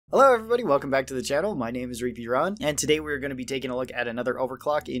Hello everybody, welcome back to the channel. My name is Ron, and today we're going to be taking a look at another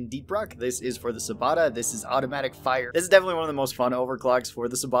overclock in Deep Rock. This is for the Subata. This is automatic fire. This is definitely one of the most fun overclocks for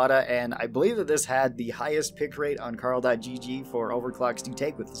the Subata, and I believe that this had the highest pick rate on Karl.gg for overclocks to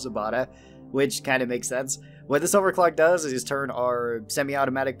take with the Subata, which kind of makes sense. What this overclock does is turn our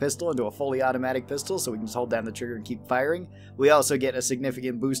semi-automatic pistol into a fully automatic pistol, so we can just hold down the trigger and keep firing. We also get a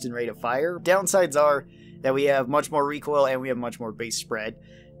significant boost in rate of fire. Downsides are that we have much more recoil and we have much more base spread.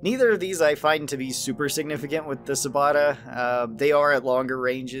 Neither of these I find to be super significant with the Subata. They are at longer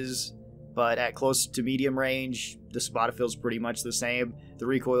ranges, but at close to medium range, the Subata feels pretty much the same. The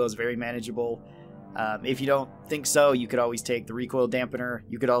recoil is very manageable. If you don't think so, you could always take the recoil dampener.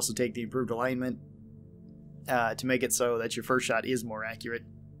 You could also take the improved alignment to make it so that your first shot is more accurate.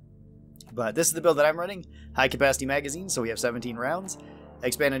 But this is the build that I'm running. High capacity magazine, so we have 17 rounds.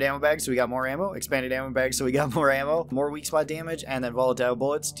 Expanded ammo bag, so we got more ammo. Expanded ammo bag, so we got more ammo. More weak spot damage, and then volatile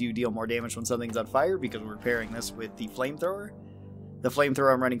bullets to deal more damage when something's on fire, because we're pairing this with the flamethrower. The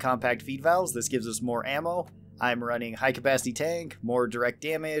flamethrower, I'm running compact feed valves. This gives us more ammo. I'm running high capacity tank, more direct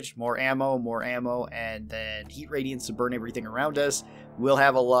damage, more ammo, and then heat radiance to burn everything around us. We'll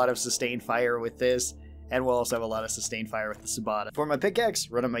have a lot of sustained fire with this, and we'll also have a lot of sustained fire with the Subata. For my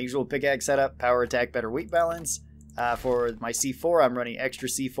pickaxe, running my usual pickaxe setup, power attack, better weight balance. For my C4, I'm running extra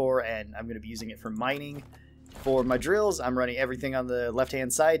C4, and I'm going to be using it for mining. For my drills, I'm running everything on the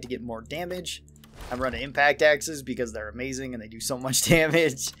left-hand side to get more damage. I'm running impact axes because they're amazing and they do so much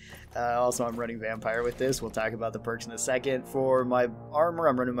damage. Also, I'm running vampire with this. We'll talk about the perks in a second. For my armor,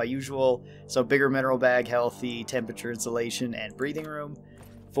 I'm running my usual, so bigger mineral bag, healthy, temperature insulation, and breathing room.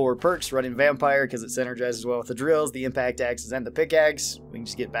 For perks, running vampire because it synergizes well with the drills, the impact axes, and the pickaxe. We can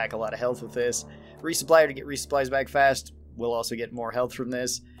just get back a lot of health with this. Resupplier to get resupplies back fast. We'll also get more health from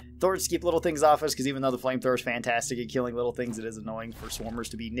this. Thorns to keep little things off us, because even though the flamethrower is fantastic at killing little things, it is annoying for swarmers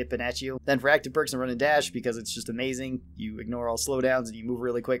to be nipping at you. Then for active perks, I'm running dash because it's just amazing. You ignore all slowdowns and you move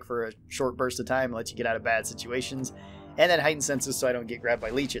really quick for a short burst of time and lets you get out of bad situations. And then heightened senses so I don't get grabbed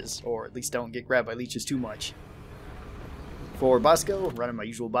by leeches, or at least don't get grabbed by leeches too much. For Bosco, running my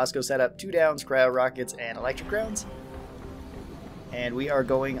usual Bosco setup, 2 downs, cryo rockets, and electric rounds. And we are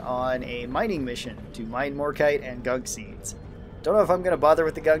going on a mining mission to mine Morkite and gunk seeds. Don't know if I'm going to bother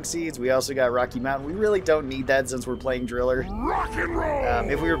with the gunk seeds. We also got Rocky Mountain. We really don't need that since we're playing Driller. Rock and roll!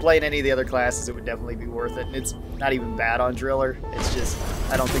 If we were playing any of the other classes, it would definitely be worth it. And it's not even bad on Driller. It's just,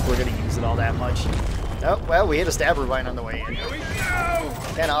 I don't think we're going to use it all that much. Oh, well, we hit a stabber vine on the way in. Here we go!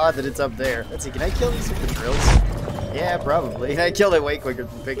 Kind of odd that it's up there. Let's see, can I kill these with the drills? Yeah, probably. I killed it way quicker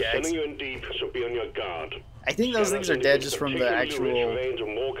than pickaxe. Sending you in deep, so be on your guard. I think those things are dead just from the actual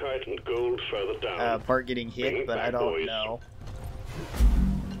part getting hit, but I don't know.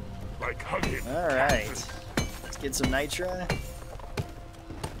 Like hugging. Alright. Let's get some nitra.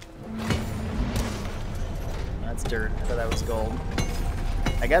 That's dirt. I thought that was gold.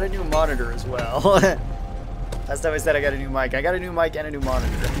 I got a new monitor as well. Last time I said I got a new mic. I got a new mic and a new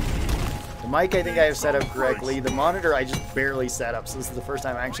monitor. The mic I think I have set up correctly. The monitor I just barely set up, so this is the first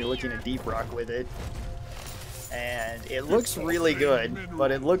time I'm actually looking at Deep Rock with it. And it looks really good,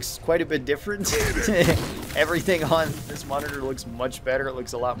 but it looks quite a bit different. Everything on this monitor looks much better. It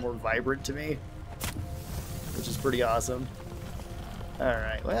looks a lot more vibrant to me, which is pretty awesome.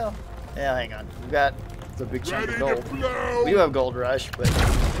 Alright, well, yeah, hang on. We've got a big chunk of gold. We do have Gold Rush, but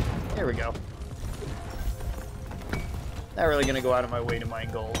here we go. Not really going to go out of my way to mine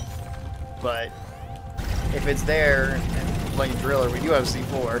gold, but if it's there and playing Driller, we do have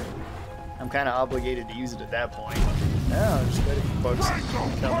C4. I'm kind of obligated to use it at that point. Oh, just got a few bugs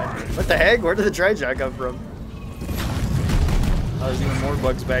coming. What the heck? Where did the tri-shot come from? Oh, there's even more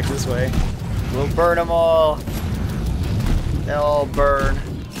bugs back this way. We'll burn them all. They'll all burn.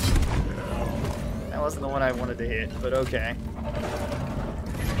 That wasn't the one I wanted to hit, but okay.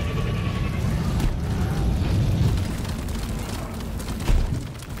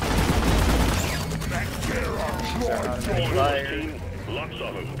 Start automatic fire. Lots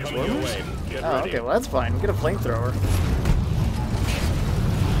of them coming your way. Get Oh, ready. okay, well that's fine. We get a flamethrower.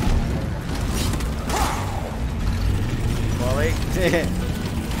 Molly.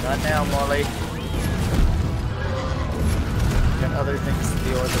 Not now, Molly. Got other things to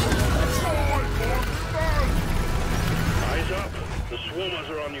deal with at the moment. Eyes up. The swarmers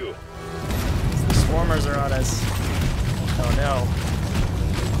are on you. The swarmers are on us. Oh no.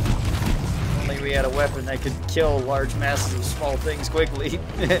 Only we had a weapon that could kill large masses of small things quickly.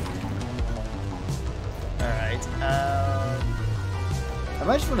 Alright. I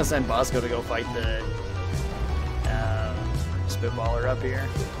might just want to send Bosco to go fight the spitballer up here.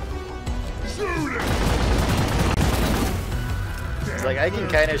 Shoot it! It's like I can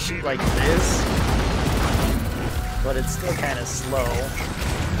kind of shoot like this, but it's still kind of slow.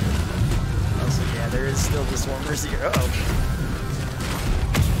 Also, yeah, there is still the swarmers here. Uh-oh.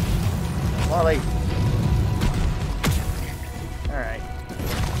 Well, like... Alright.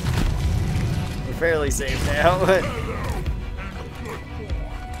 We're fairly safe now.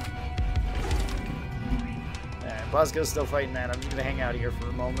 Alright, Bosco's still fighting that. I'm gonna hang out here for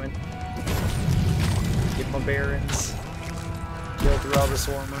a moment. Get my bearings. Kill through all the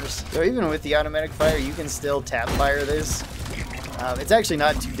swarmers. So even with the automatic fire, you can still tap fire this. It's actually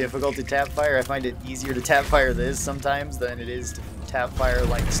not too difficult to tap fire. I find it easier to tap fire this sometimes than it is to tap fire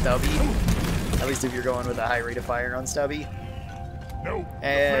like Stubby. At least if you're going with a high rate of fire on Stubby.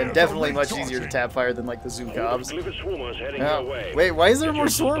 And definitely much easier to tap fire than like the Zukobs. Oh, wait, why is there more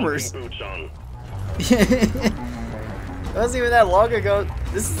swarmers? It wasn't even that long ago.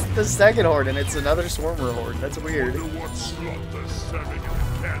 This is the second horde, and it's another swarmer horde. That's weird.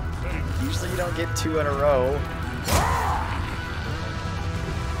 Usually you don't get 2 in a row.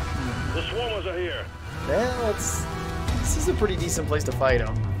 The swarmers are here. Yeah, this is a pretty decent place to fight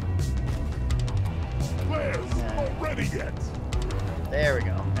them. There we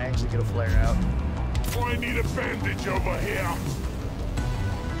go. I actually get a flare out. I need a bandage over here.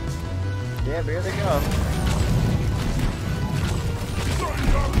 Yeah, here they go.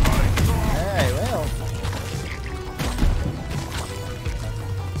 Alright, well.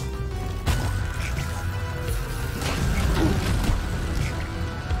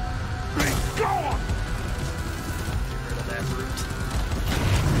 Be gone! Get rid of that brute.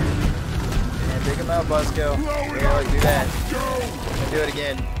 And dig him out, Bosco. Yeah, let's do that. Do it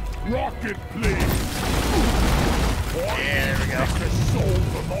again. Rocket, please. Yeah, there we go.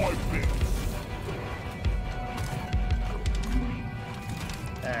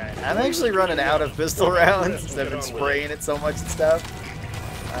 Alright, I'm actually running out of pistol rounds because I've been spraying it so much and stuff.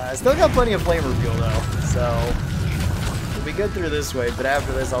 I still got plenty of flame refuel though, so we'll be good through this way, but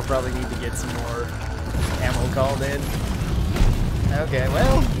after this I'll probably need to get some more ammo called in. Okay,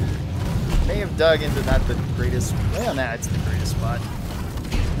 well, may have dug into not the greatest, well, nah, it's the greatest spot.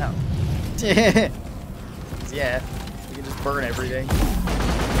 No. Yeah, you can just burn everything.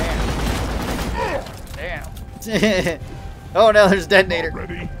 Damn. Damn. Oh, now there's a detonator.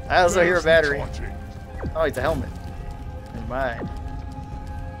 I also hear a battery. Oh, it's a helmet. Never mind.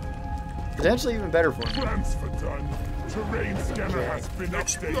 Potentially even better for me. Transfer done. Terrain scanner has been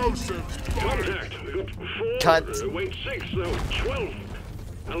updated. Contact. 4. Wait, 6, though. 12.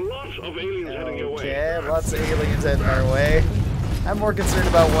 A lot of aliens heading your way. Yeah, lots of aliens heading our way. I'm more concerned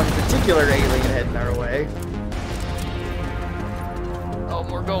about one particular alien heading our way. Oh,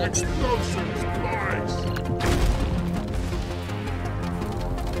 more gold. Explosions, boys.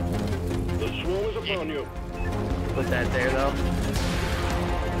 The swarm is upon you. Put that there, though.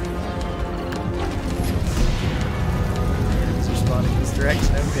 Aliens are spawning this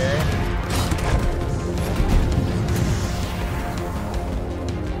direction, okay.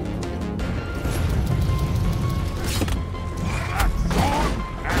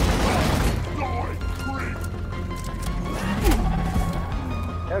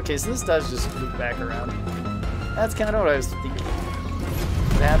 Okay, so this does just loop back around. That's kind of what I was thinking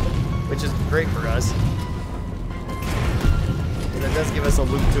would happen, which is great for us. That does give us a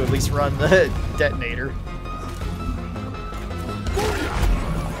loop to at least run the detonator.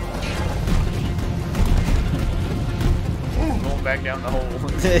 Going back down the hole.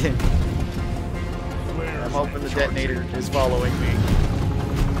 I'm hoping the detonator is following me.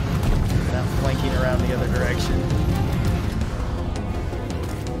 Not flanking around the other direction.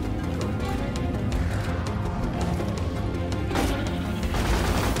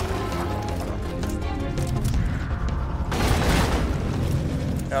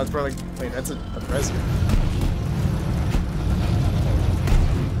 Oh, it's probably... Wait, that's a president.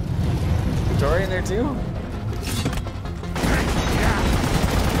 Victoria in there too?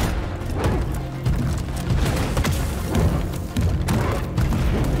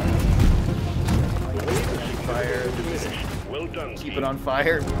 Fire. Well done. Keep it on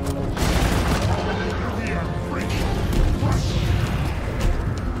fire.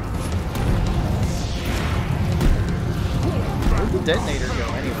 Where'd the detonator go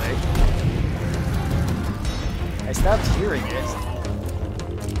anyway? I stopped hearing it.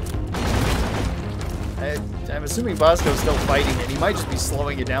 I'm assuming Bosco's still fighting it. He might just be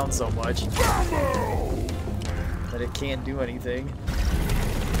slowing it down so much that it can't do anything.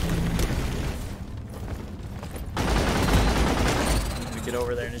 We get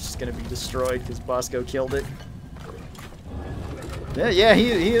over there and it's just gonna be destroyed because Bosco killed it. Yeah,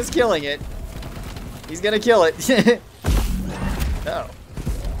 he is killing it. He's gonna kill it. Oh.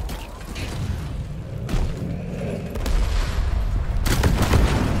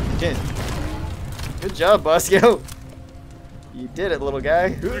 Good job, Bosco. You did it, little guy.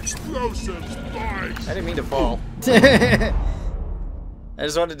 Explosives, spikes. I didn't mean to fall. I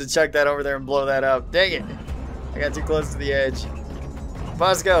just wanted to chuck that over there and blow that up. Dang it. I got too close to the edge.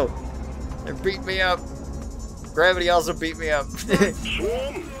 Bosco, they're beating me up. Gravity also beat me up.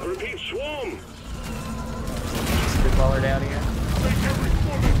 Swarm! I repeat, swarm! Spitballer down here. Make every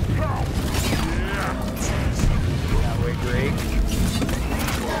bullet count. Yeah. That way great.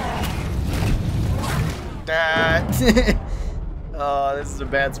 Ah. Oh, this is a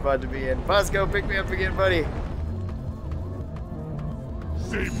bad spot to be in. Bosco, pick me up again, buddy.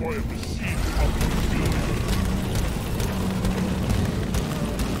 Save for a machine.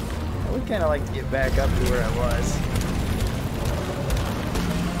 I would kind of like to get back up to where I was.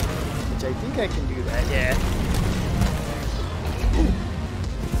 Which I think I can do that, yeah.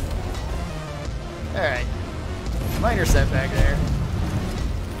 Alright. Minor setback there.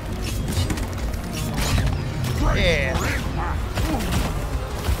 Yeah.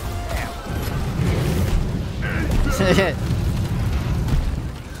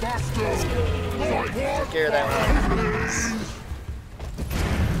 Take care of that one.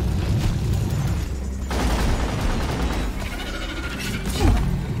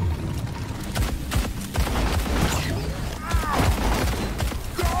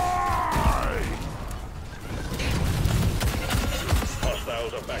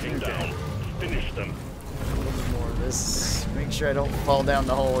 Hostiles are backing down. Finish them. A little bit more of this. Make sure I don't fall down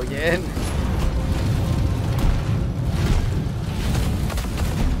the hole again.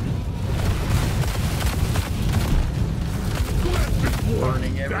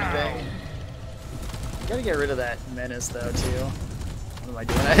 Burning everything. Gotta get rid of that menace though too. What am I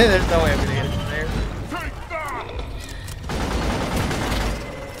doing? There's no way I'm gonna get it from there. Take that.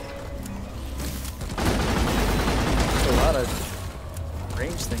 There's a lot of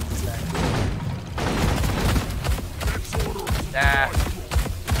range things back here. Ah.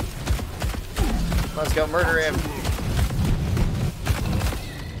 Let's go murder him.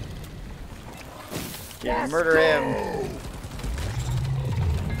 Yeah, murder him.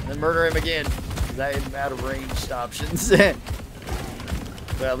 Then murder him again. Because I am out of ranged options. Well,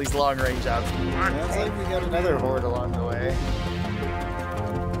 at least long range options. Sounds like we got another horde along the way.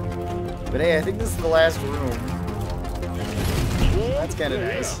 But hey, I think this is the last room. That's kind of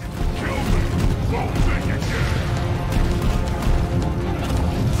nice.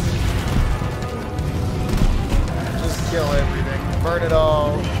 Just kill everything. Burn it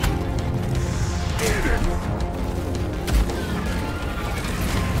all.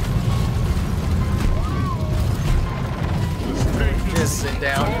 Just sit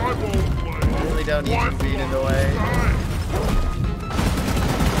down. Really don't need to beat in the way.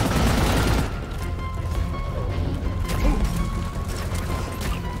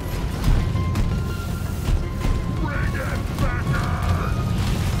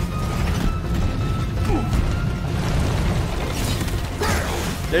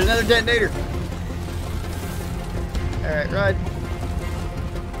 There's another detonator. Alright, run.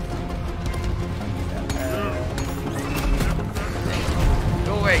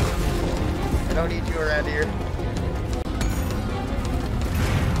 Go away. I don't need you around here.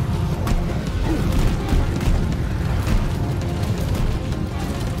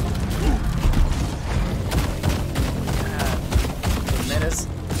 Menace.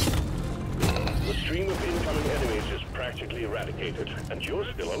 The stream of incoming enemies is practically eradicated, and you're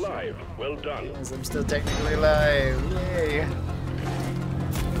still alive. Well done. Yes, I'm still technically alive. Yay.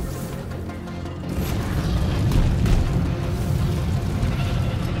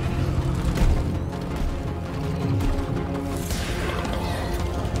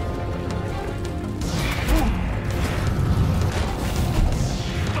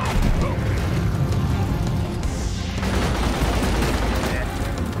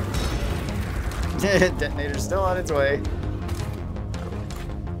 Detonator's still on its way.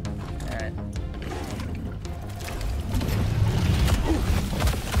 Alright.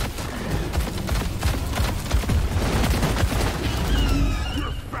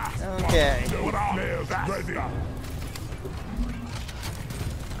 Okay.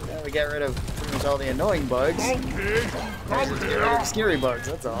 Now we got rid of pretty much all the annoying bugs. Just get rid of the scary bugs,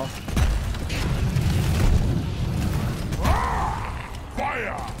 that's all.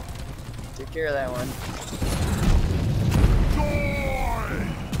 Fire! Take care of that one.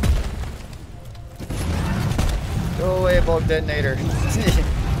 Go away, bulk detonator. I'll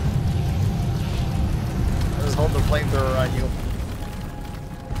just hold the flamethrower on you.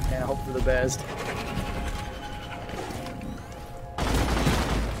 And hope for the best.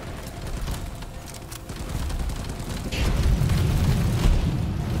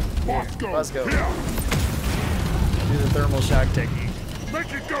 go. Let's go. Here. Do the thermal shock technique.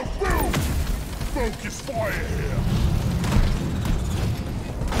 Make it go boom. Focus fire here.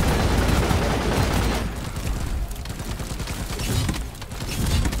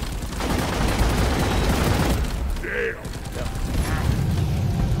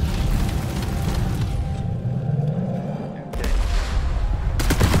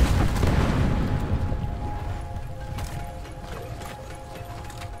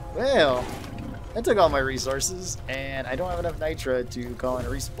 Well, that took all my resources, and I don't have enough nitra to call in a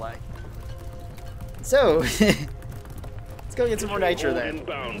resupply. So, let's go get some more nitra then.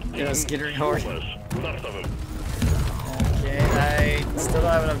 You know, skittering horde. Okay, I still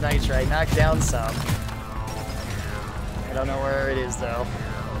don't have enough nitra. I knocked down some. I don't know where it is though.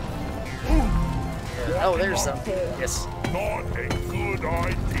 Oh, there's some. Yes. Not a good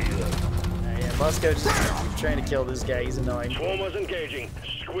idea. Yeah, Busco just keep trying to kill this guy. He's annoying. Swarmers engaging.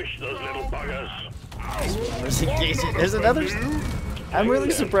 Squish those little buggers. Swarmers engaging. There's another. I'm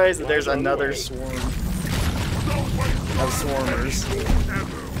really surprised that there's another swarm of swarmers. I'm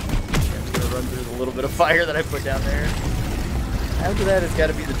just gonna run through the little bit of fire that I put down there. After that, it's got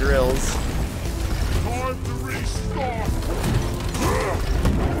to be the drills. Time to restart.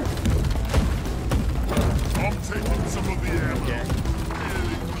 I'm taking some of the ammo. Okay.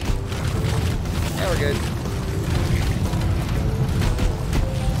 Yeah, we're good.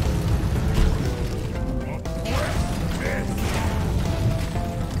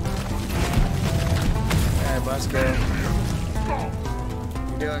 Alright, Busco.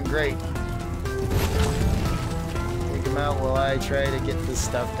 You're doing great. Take him out while I try to get this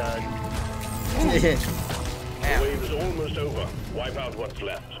stuff done. The wave is almost over. Wipe out what's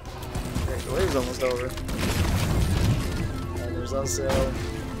left. Okay, the wave's almost over. And there's also...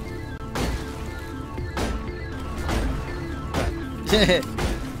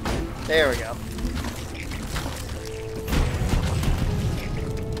 There we go.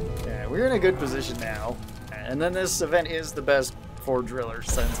 Yeah, we're in a good position now. And then this event is the best for drillers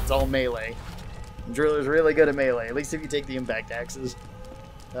since it's all melee. Driller's really good at melee, at least if you take the impact axes.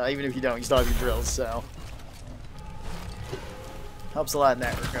 Even if you don't, you still have your drills, so... Helps a lot in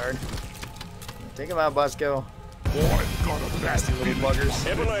that regard. Take him out, Busco. I've got a Nasty little buggers.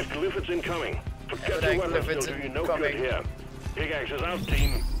 Ebonite Glyphids incoming. Forget your weapons, they'll do you no good here. Pickaxes out,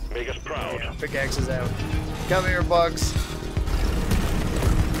 team. Make us proud. Yeah, pickaxes out. Come here, bugs.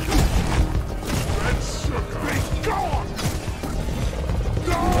 red sugar. Be gone!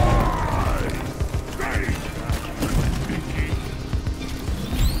 Die! Hey!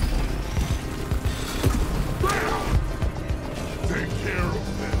 Take care of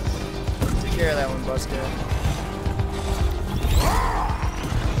them. Take care of that one, Busco.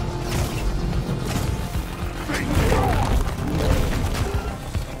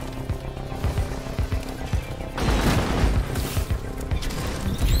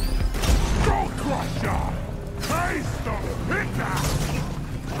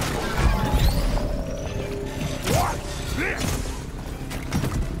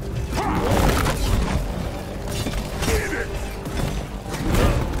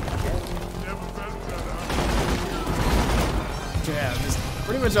 Yeah, just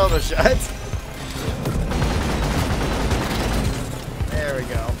pretty much all the shots. There we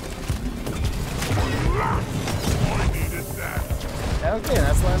go. I needed that. Okay,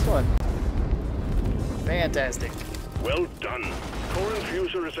 that's the last one. Fantastic. Well done. Core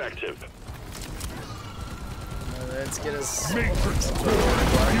infuser is active. Let's get us Matrix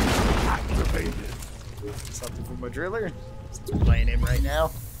activated. something from a driller. Just playing him right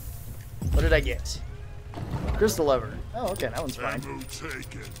now. What did I get? Crystal lever. Oh, okay, that one's fine. Ammo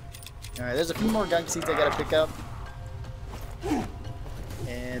taken. Alright, there's a few more gunk seeds I gotta pick up.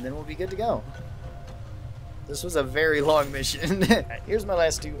 And then we'll be good to go. This was a very long mission. Here's my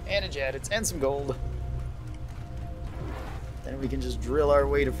last two anti-jadits and some gold. Then we can just drill our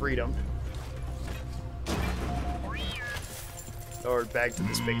way to freedom. Or back to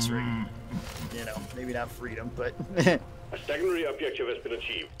the space ring. You know, maybe not freedom, but... A secondary objective has been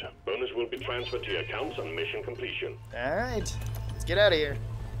achieved. Bonus will be transferred to your accounts on mission completion. Alright, let's get out of here.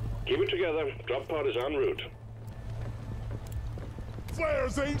 Keep it together. Drop pod is en route.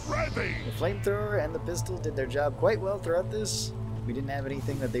 Flares ain't ready. The flamethrower and the pistol did their job quite well throughout this. We didn't have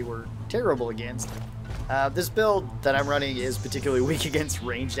anything that they were terrible against. This build that I'm running is particularly weak against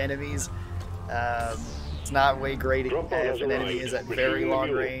ranged enemies. It's not way great if an enemy is at very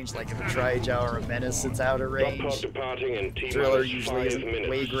long range, like if a Trijaw or a Menace sits out of Drop pod range. departing in T Driller minus usually 5 isn't minutes.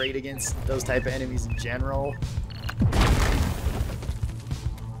 way great against those type of enemies in general.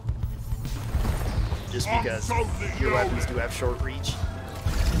 Just because your weapons do have short reach.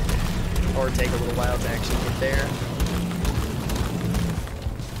 or take a little while to actually get there.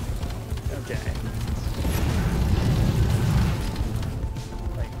 Okay.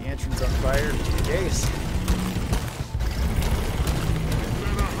 Light the entrance on fire, just in case.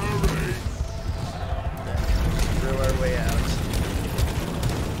 Then drill our way out.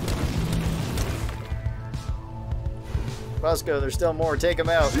 Bosco, there's still more. Take him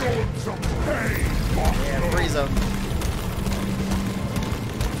out. Yeah, freeze him.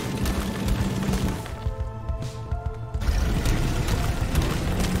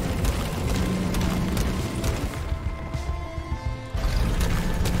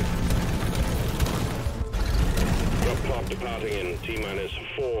 Clock departing in T-minus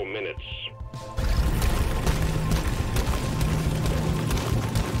 4 minutes.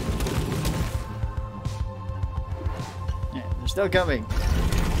 Yeah, they're still coming.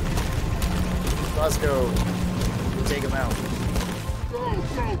 Bosco, we'll take him out. Go,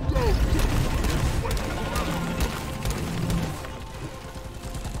 go, go!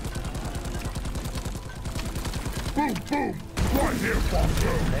 Boom, boom! Right here,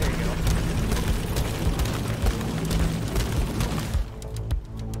 Bosco! There you go.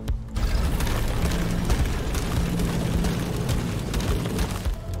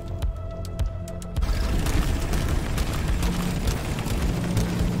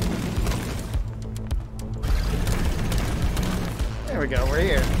 There we go, we're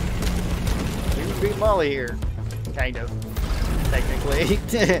here. We can beat Molly here. Kind of. Technically.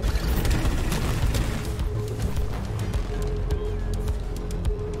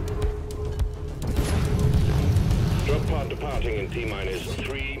 Drop pod departing in T-minus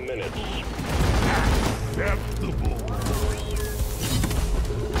 3 minutes. Acceptable!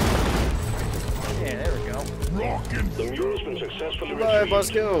 Yeah, there we go. Rockin' The mule's been successfully Alright, retrieved.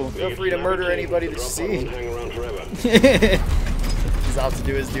 Bosco. Feel free to murder anybody that you The drop pod see. won't hang around forever. He's off to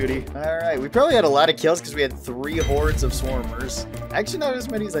do his duty. Alright, we probably had a lot of kills because we had 3 hordes of swarmers. Actually, not as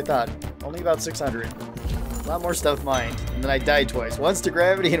many as I thought. Only about 600. A lot more stuff mined. And then I died twice. Once to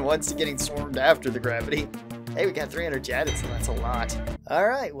gravity and once to getting swarmed after the gravity. Hey, we got 300 jetted, so that's a lot.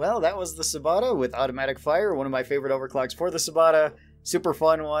 Alright, well, that was the Subata with automatic fire. One of my favorite overclocks for the Subata. Super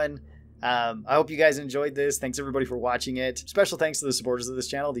fun one. I hope you guys enjoyed this. Thanks everybody for watching it. Special thanks to the supporters of this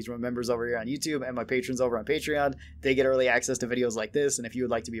channel. These are my members over here on YouTube and my patrons over on Patreon. They get early access to videos like this, and if you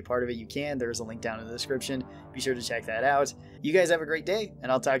would like to be a part of it, you can. There's a link down in the description. Be sure to check that out. You guys have a great day,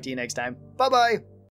 and I'll talk to you next time. Bye-bye!